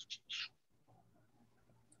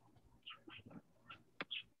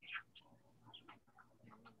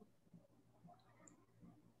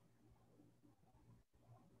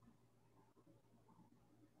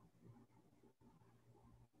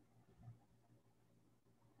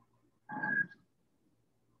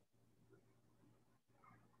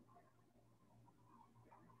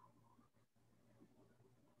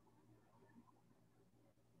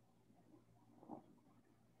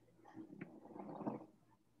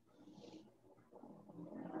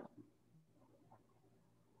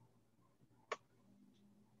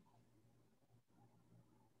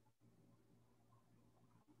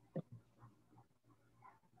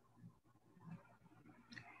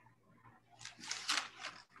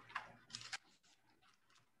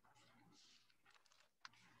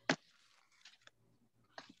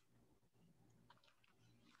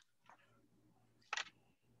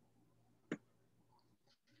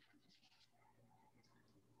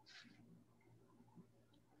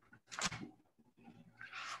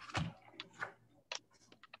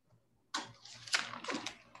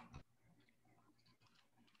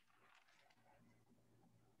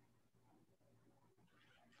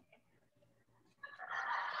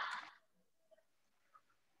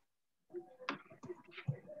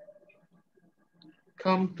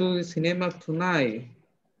 come to the cinema tonight?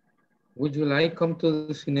 Would you like come to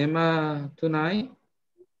the cinema tonight?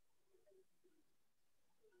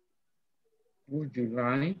 Would you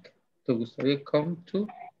like? ¿Te gustaría come to?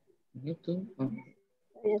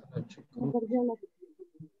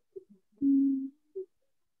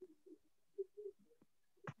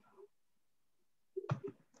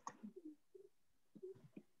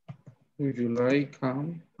 Would you like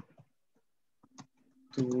come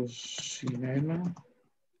to cinema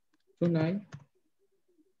tonight?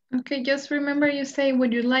 Okay, just remember you say,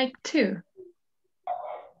 would you like to?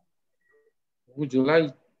 Would you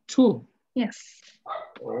like to? Yes.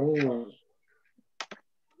 Oh,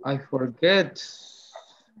 I forget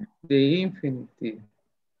the infinitive.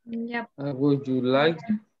 Yep. Would you like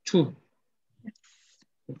to? Yes.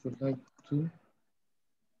 Would you like to?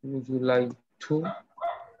 Would you like to?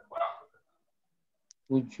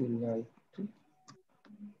 Would you like to?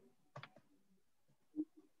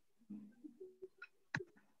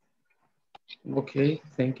 Okay,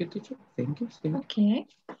 thank you, teacher. Thank you. Okay,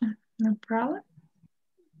 no problem.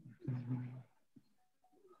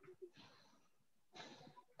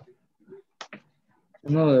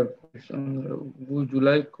 Another question. Would you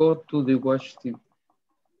like go to the watch TV?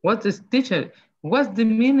 What is teacher? What's the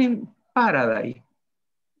meaning paradise?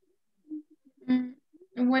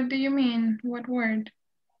 What do you mean? What word?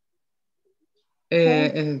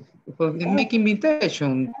 For make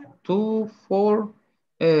invitation. 2, 4,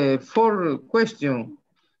 4 question.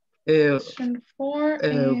 Question 4.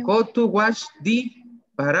 Go to watch the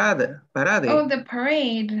parade. Oh, the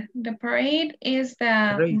parade. The parade is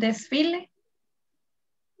the desfile.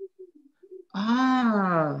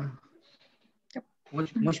 Ah, yep.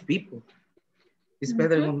 much people. It's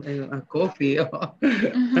better than a coffee. You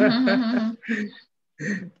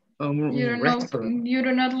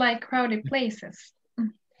do not like crowded places.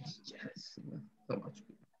 Yes, so much.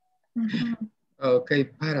 Okay,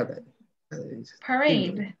 paradise.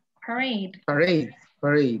 Parade.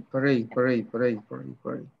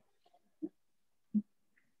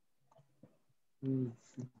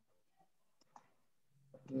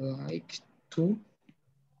 Like to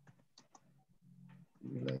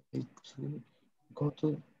go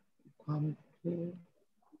to come to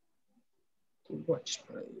watch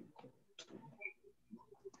parade.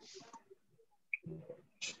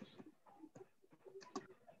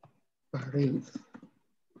 Parade.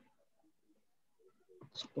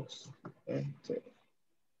 Enter.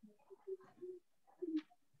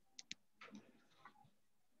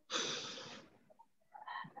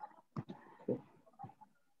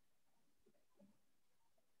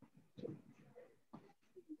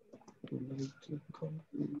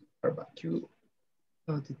 Barbecue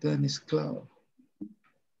at the tennis club.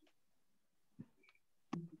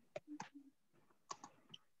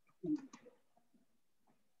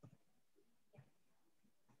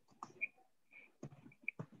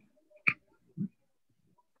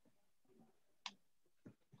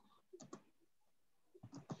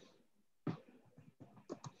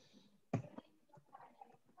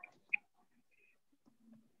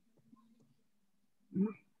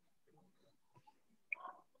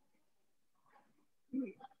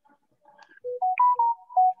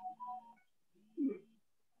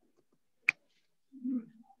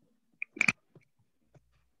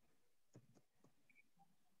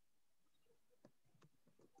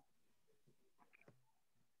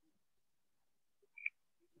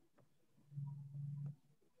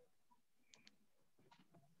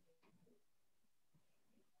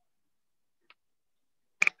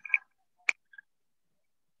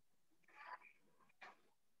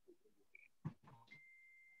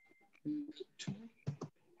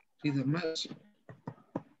 See the match.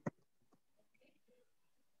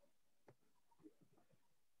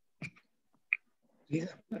 See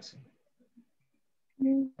the match.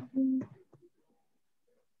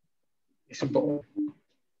 It's boring.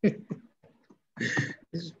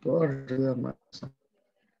 It's boring. The match.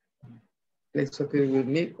 Let's okay with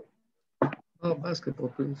me. Oh, basketball,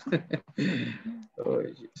 please. Oh,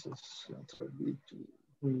 Jesus.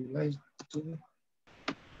 We like to.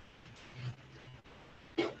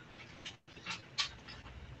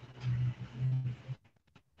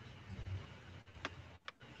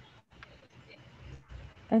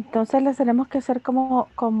 Entonces las tenemos que hacer como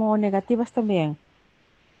negativas también.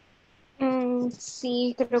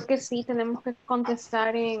 Sí, creo que sí. Tenemos que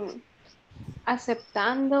contestar en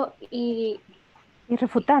aceptando y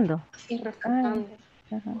refutando. Y refutando.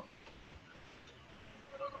 Ajá.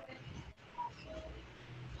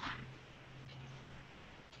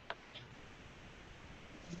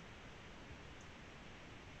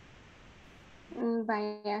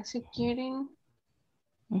 Vaya, si quieren,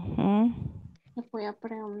 Ujú. Le voy a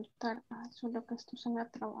preguntar, solo que esto se me ha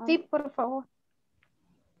trabado. Sí, por favor.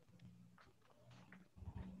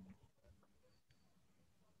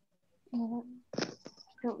 A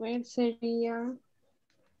ver, sería,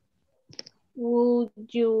 would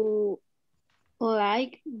you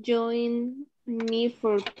like join me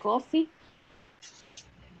for coffee?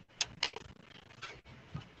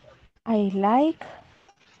 I would like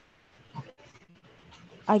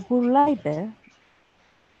that.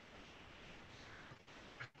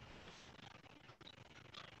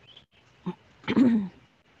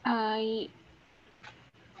 I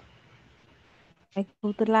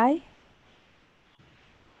would like.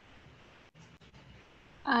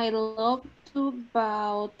 I love to,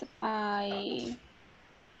 but I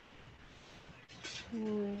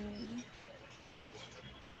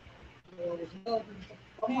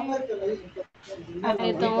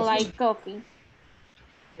don't like coffee.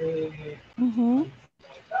 Ujú.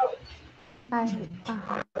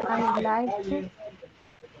 I like to.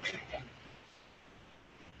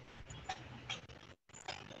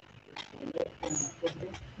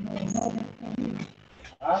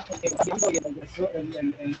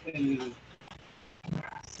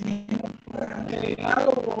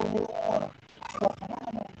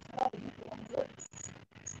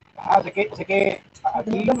 Sé que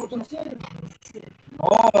aquí no,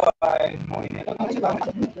 el movimiento no se va.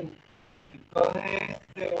 Entonces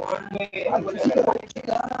se vuelve algo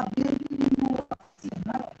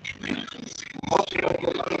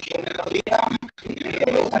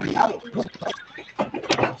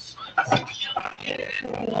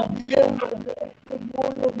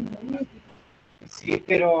sí,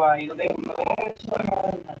 pero ahí donde uno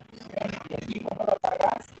y aquí como lo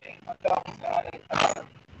pagas, no te va a funcionar el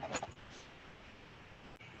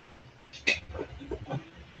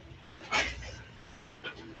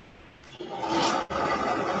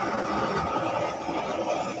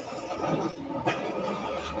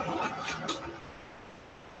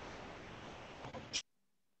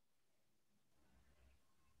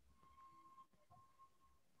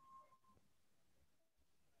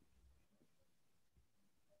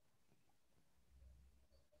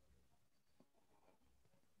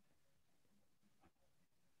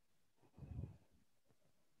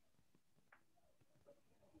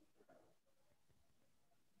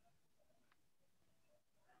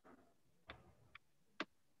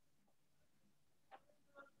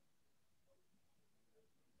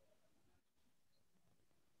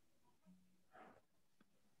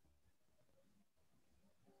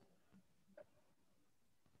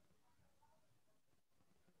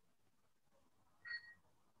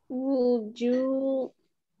Would you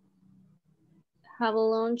have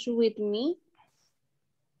lunch with me?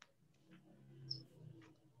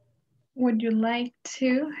 Would you like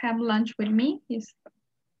to have lunch with me? Yes.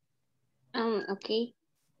 Okay.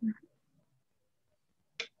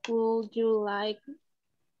 Would you like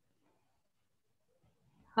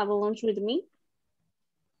have lunch with me?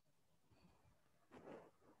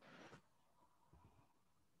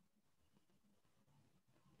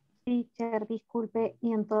 Teacher, disculpe,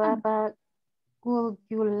 y en todas va, would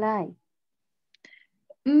you like?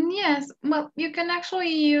 Yes, well, you can actually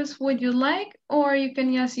use would you like, or you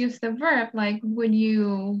can just use the verb like would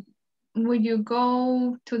you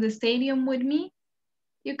go to the stadium with me?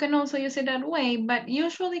 You can also use it that way, but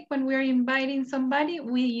usually when we're inviting somebody,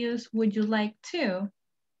 we use would you like to.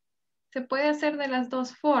 Se puede hacer de las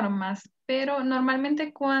dos formas, pero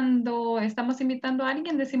normalmente cuando estamos invitando a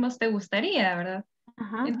alguien decimos te gustaría, ¿verdad?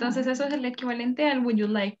 Entonces eso es el equivalente al would you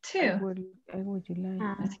like to. I would you like.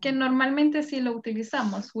 Así que normalmente sí lo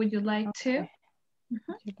utilizamos. Would you like to?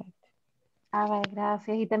 A ver,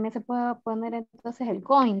 gracias. Y también se puede poner entonces el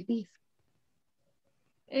going, please.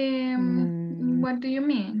 What do you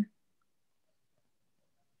mean?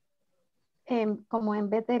 Como en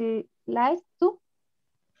vez del like to.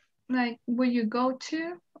 Like, will you go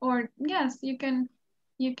to? Or yes, you can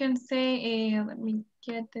say, let me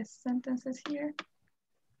get the sentences here.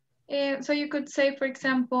 So you could say, for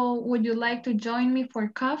example, would you like to join me for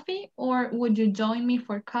coffee? Or would you join me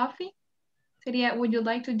for coffee? Sería, would you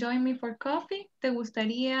like to join me for coffee? ¿Te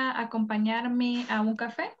gustaría acompañarme a un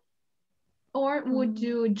café? Or would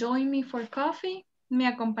you join me for coffee? ¿Me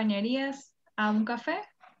acompañarías a un café?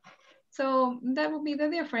 So that would be the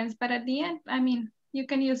difference. But at the end, I mean, you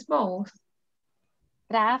can use both.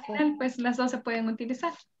 Gracias. Pues las dos se pueden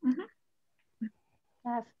utilizar.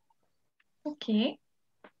 Gracias. Ok.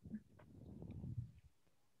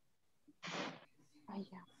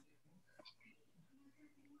 Vaya.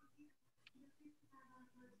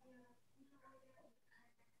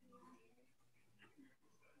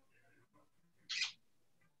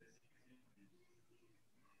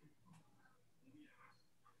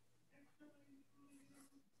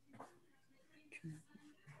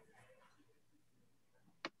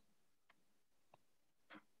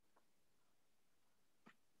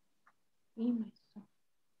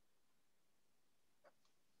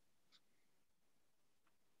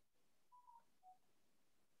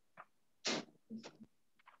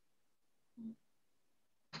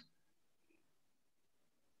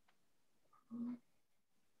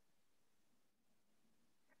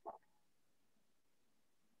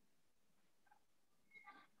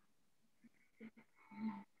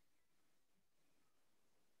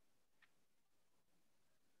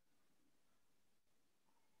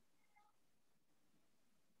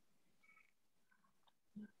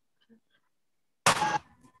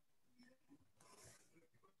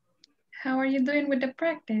 How are you doing with the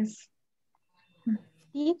practice?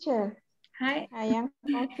 Teacher, Hi. I am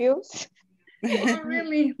confused. Oh,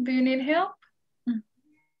 really? Do you need help?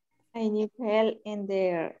 I need help in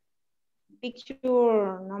the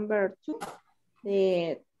picture number 2,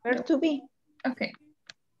 the verb to be. Okay.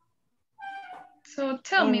 So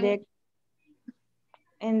tell me.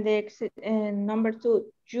 Number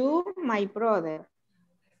 2, you, my brother.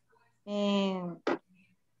 Cuando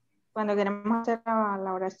queremos hacer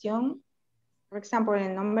la oración, por ejemplo,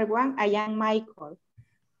 en number 1, I am Michael.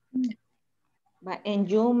 But and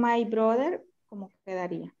you, my brother, ¿cómo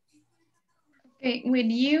quedaría? Okay, with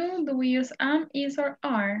you, do we use am, is, or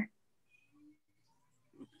are?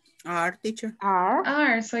 Are, teacher.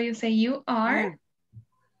 Are, so you say you are.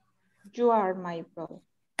 You are my brother.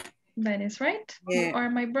 That is right. Yeah. You are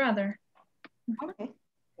my brother. Okay,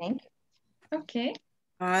 thank you. Okay.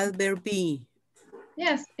 I'll there be.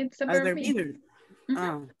 Yes, it's a verb be.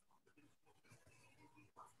 Oh.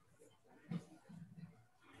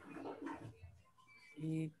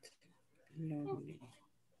 It lovely.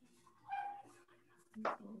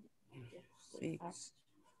 6.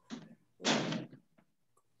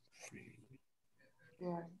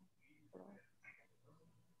 Yes.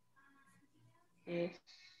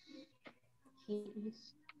 He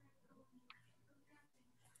is.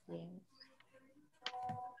 Yes.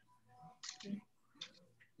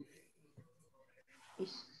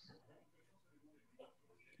 Is.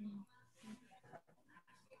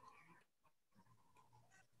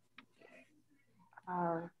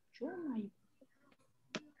 Are you my?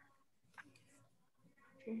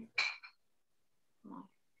 No.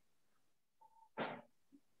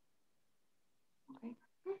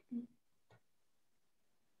 Okay.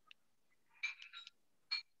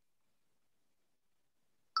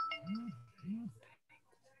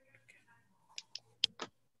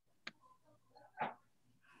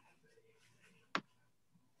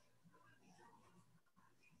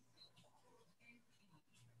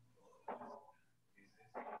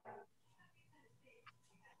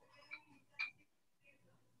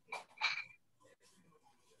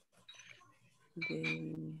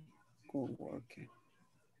 They go working.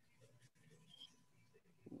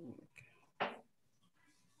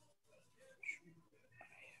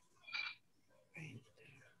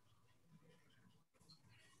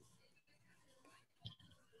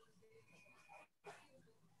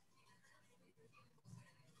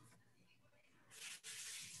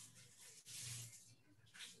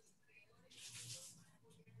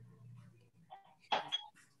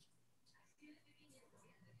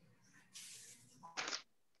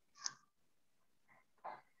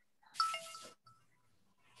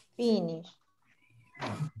 Finish.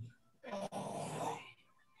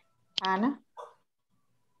 Ana.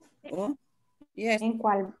 Oh, yes. ¿En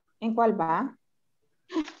cuál va?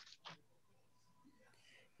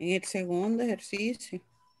 En el segundo ejercicio.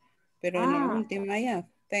 Pero en la última ya.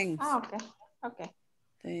 Thanks. Ok. Ok.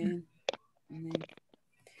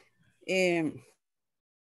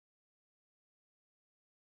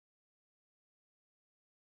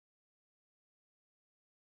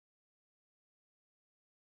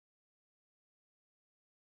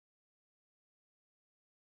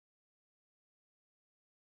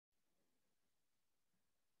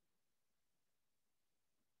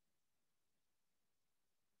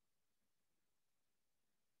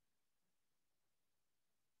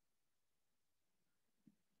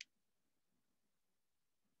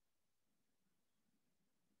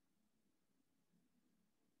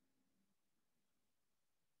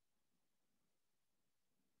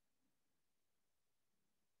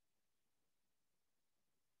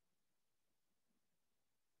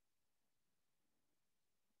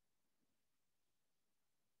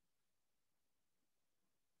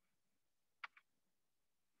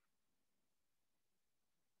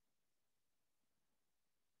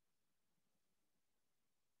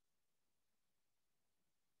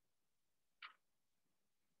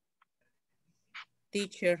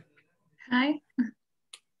 Teacher. Hi.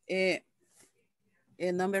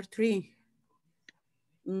 Number 3.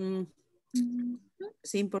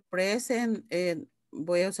 Simple present,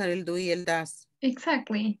 voy a usar el do y el das.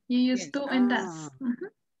 Exactly. You use Yes. do and does.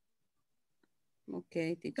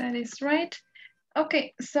 Okay, teacher. That is right.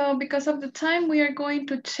 Okay, so because of the time, we are going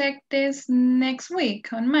to check this next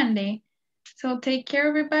week on Monday. So take care,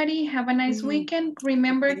 everybody. Have a nice weekend.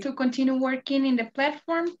 Remember to continue working in the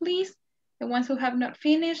platform, please. The ones who have not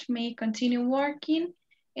finished may continue working.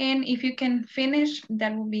 And if you can finish,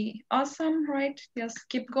 that will be awesome, right? Just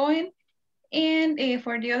keep going. And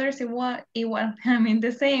for the others, igual, I mean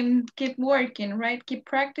the same, keep working, right? Keep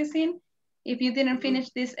practicing. If you didn't finish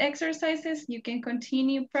these exercises, you can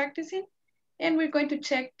continue practicing. And we're going to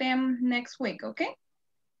check them next week, okay?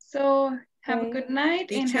 So have a good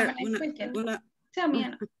night and have a nice weekend. Tell me,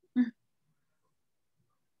 Ana.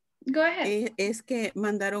 Go ahead. Es que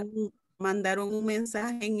mandaron un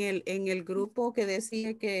mensaje en el grupo que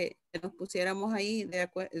decía que nos pusiéramos ahí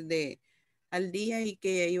al día y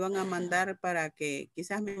que iban a mandar para que,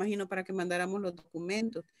 quizás me imagino para que mandáramos los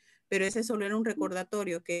documentos, pero ese solo era un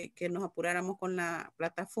recordatorio que nos apuráramos con la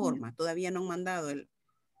plataforma. Todavía no han mandado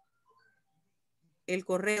el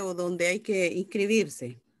correo donde hay que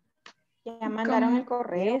inscribirse. Ya mandaron el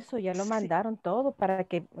correo. Eso, ya lo mandaron todo para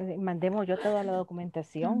que mandemos yo toda la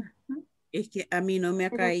documentación. Es que a mí no me ha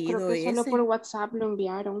Pero caído creo que ese. solo por WhatsApp lo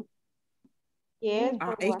enviaron. Yes,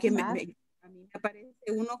 Es que a mí me aparece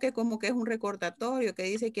uno que como que es un recordatorio que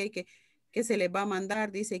dice que se les va a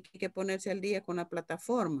mandar, dice que hay que ponerse al día con la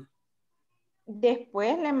plataforma.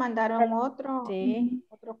 Después le mandaron otro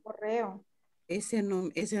correo. Ese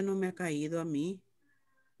no me ha caído a mí.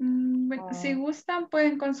 Si gustan,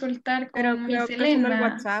 pueden consultar con Pero Miss creo que solo el Elena.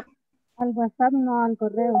 WhatsApp. Al WhatsApp, no al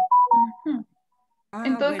correo.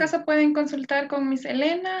 En todo caso, pueden consultar con Miss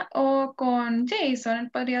Elena o con Jason. Él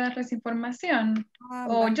podría darles información.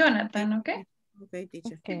 O Jonathan, ¿ok? Okay,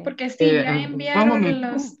 teacher. Sí, porque sí, ya enviaron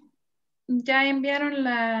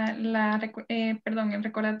el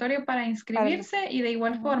recordatorio para inscribirse y de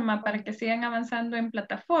igual forma para que sigan avanzando en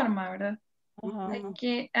plataforma, ¿verdad?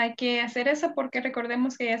 Hay que hacer eso porque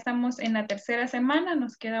recordemos que ya estamos en la tercera semana,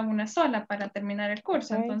 nos queda una sola para terminar el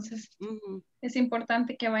curso, entonces es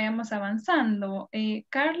importante que vayamos avanzando.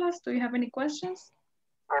 Carlos, do you have any questions?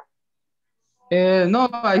 No,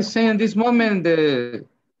 I say in this moment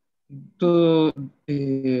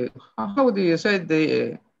how do you say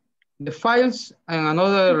the files and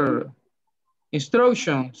another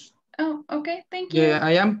instructions. Oh, okay, thank you. Yeah,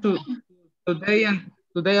 I am today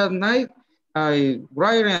at night. I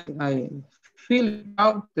write and I fill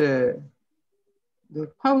out the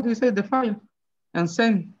how do you say the file and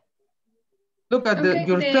send. Look at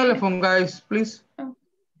your telephone, guys, please. Oh.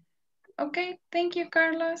 Okay, thank you,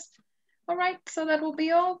 Carlos. All right, so that will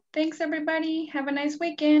be all. Thanks, everybody. Have a nice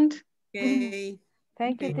weekend. Okay.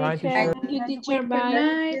 Thank you, Bye, teacher. Thank you, teacher. Bye. Good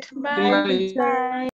night. Bye. Bye.